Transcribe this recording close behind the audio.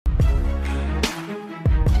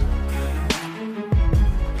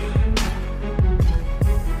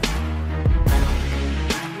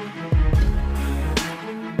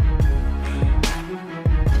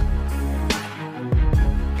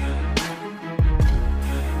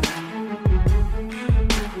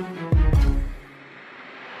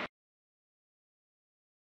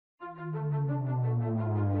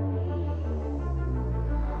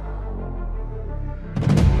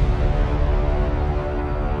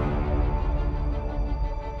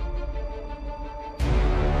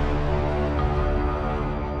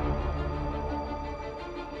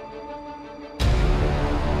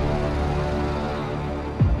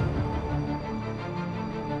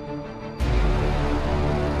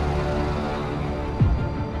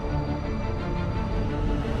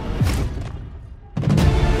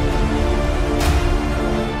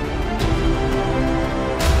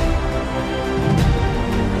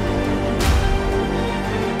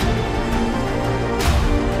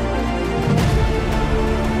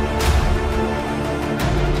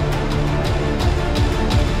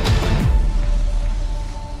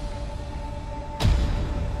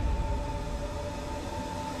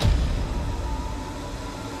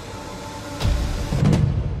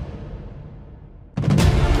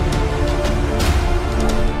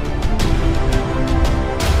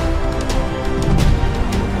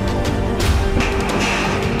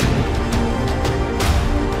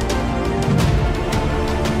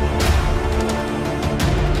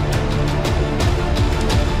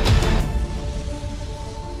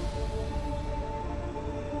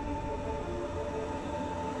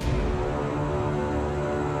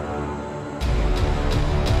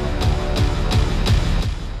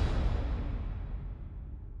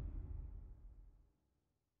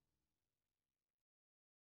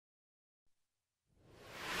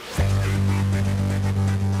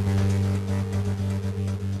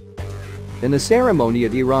In a ceremony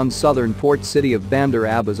at Iran's southern port city of Bandar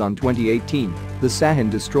Abbas on 2018, the Sahin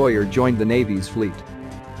destroyer joined the Navy's fleet.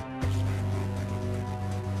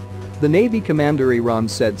 The Navy commander Iran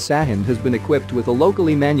said Sahin has been equipped with a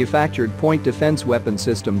locally manufactured point defense weapon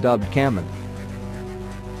system dubbed Kamand.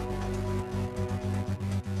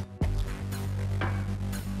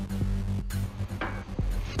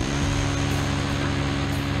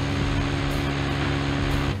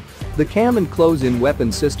 The Kamand close-in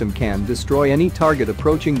weapon system can destroy any target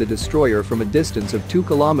approaching the destroyer from a distance of 2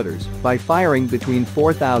 kilometers by firing between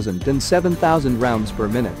 4,000 and 7,000 rounds per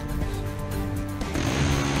minute.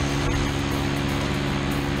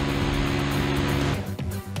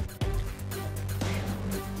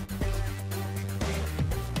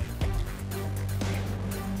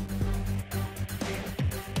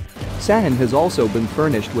 Sahin has also been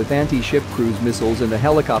furnished with anti-ship cruise missiles and a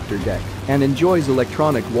helicopter deck, and enjoys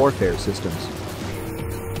electronic warfare systems.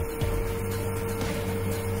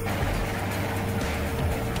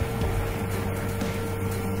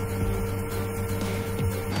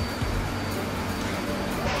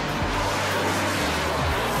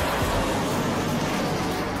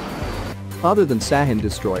 Other than Sahin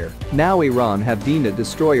destroyer, now Iran have Dina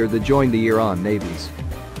destroyer that joined the Iran navies.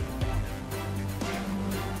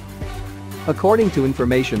 According to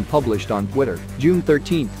information published on Twitter, June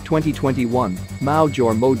 13, 2021,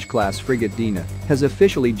 Mawjor Moj-class frigate Dina has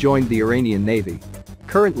officially joined the Iranian Navy.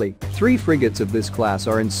 Currently, 3 frigates of this class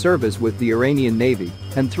are in service with the Iranian Navy,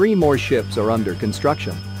 and 3 more ships are under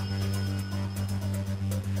construction.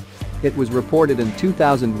 It was reported in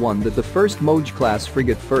 2001 that the first Moj-class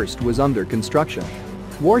frigate first was under construction.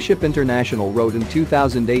 Warship International wrote in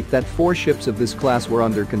 2008 that 4 ships of this class were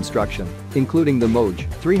under construction, including the Moj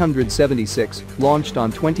 376, launched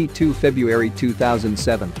on 22 February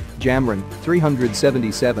 2007, Jamran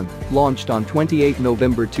 377, launched on 28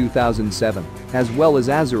 November 2007, as well as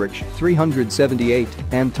Azarich 378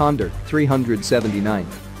 and Tonder 379.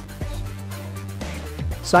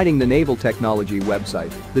 Citing the Naval Technology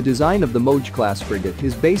website, the design of the Moj-class frigate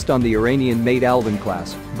is based on the Iranian-made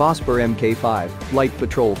Alvan-class, Bospor Mk5, light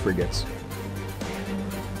patrol frigates.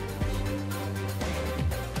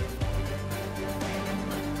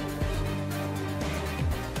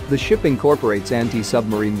 The ship incorporates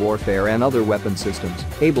anti-submarine warfare and other weapon systems,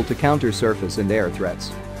 able to counter surface and air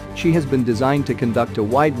threats. She has been designed to conduct a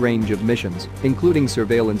wide range of missions, including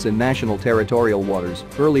surveillance in national territorial waters,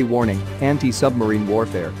 early warning, anti-submarine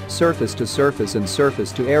warfare, surface-to-surface and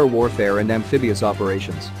surface-to-air warfare and amphibious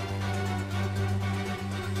operations.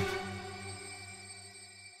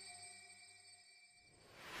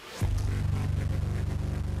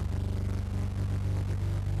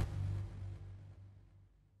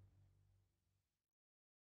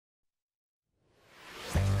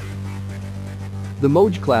 The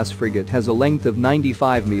Moj-class frigate has a length of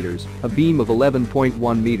 95 meters, a beam of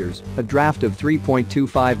 11.1 meters, a draft of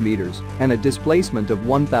 3.25 meters, and a displacement of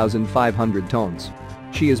 1,500 tons.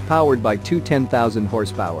 She is powered by 2 10,000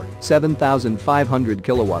 horsepower, 7,500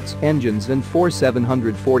 kilowatts engines and 4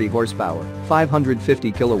 740 horsepower,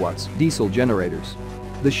 550 kilowatts diesel generators.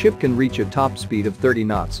 The ship can reach a top speed of 30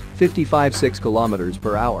 knots, 55.6 kilometers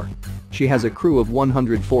per hour. She has a crew of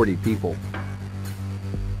 140 people.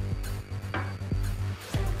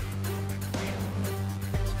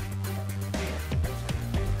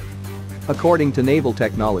 According to Naval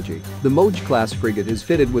Technology, the Moj-class frigate is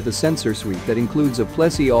fitted with a sensor suite that includes a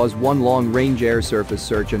Plessey AWS-1 long-range air surface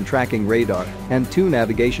search and tracking radar and 2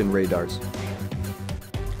 navigation radars.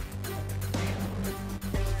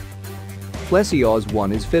 Plessey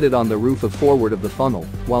AWS-1 is fitted on the roof of forward of the funnel,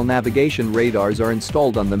 while navigation radars are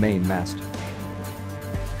installed on the main mast.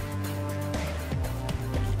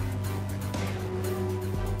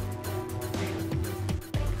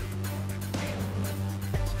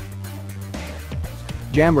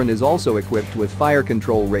 Jamran is also equipped with fire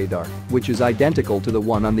control radar, which is identical to the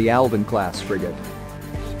one on the Alvan-class frigate.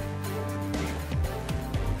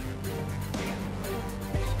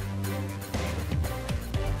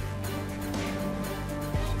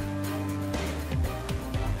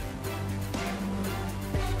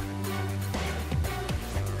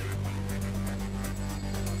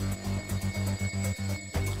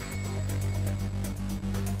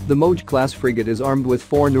 The Moj-class frigate is armed with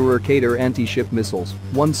 4 Noor Qader anti-ship missiles,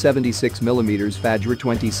 176mm Fajr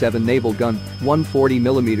 27 naval gun,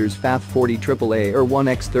 140mm Fath-40 AAA or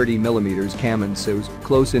 1x30mm Kamand CIWS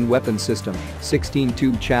close-in weapon system, 16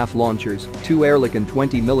 tube chaff launchers, 2 Oerlikon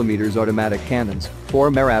 20mm automatic cannons, 4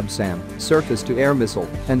 Mehrab SAM surface-to-air missile,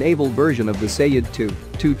 and naval version of the Sayed 2,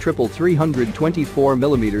 2 triple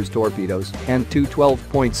 324mm torpedoes, and 2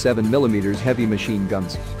 12.7mm heavy machine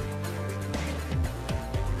guns.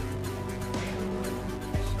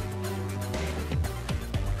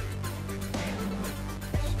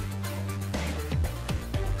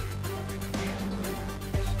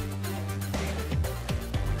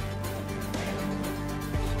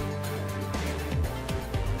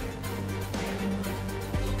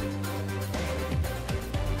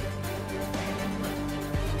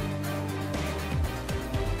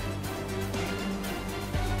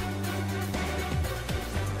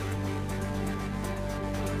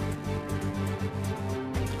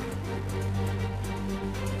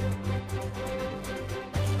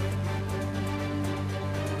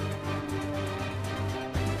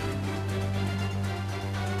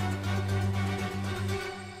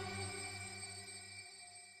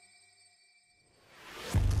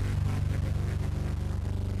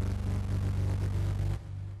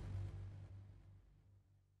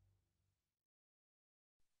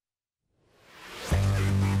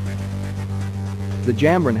 The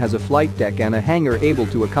Jamran has a flight deck and a hangar able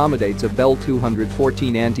to accommodate a Bell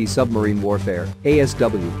 214 anti-submarine warfare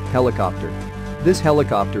 (ASW) helicopter. This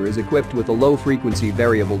helicopter is equipped with a low-frequency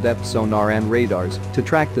variable depth sonar and radars to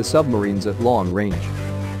track the submarines at long range.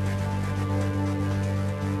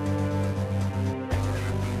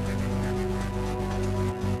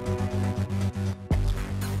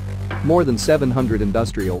 More than 700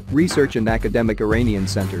 industrial, research and academic Iranian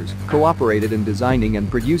centers cooperated in designing and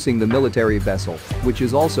producing the military vessel, which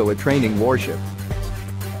is also a training warship.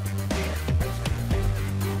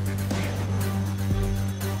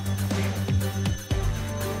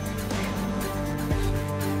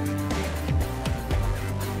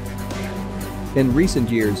 In recent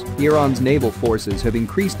years, Iran's naval forces have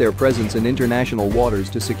increased their presence in international waters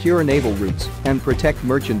to secure naval routes and protect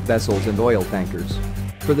merchant vessels and oil tankers.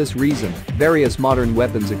 For this reason, various modern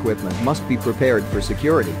weapons equipment must be prepared for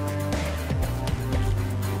security.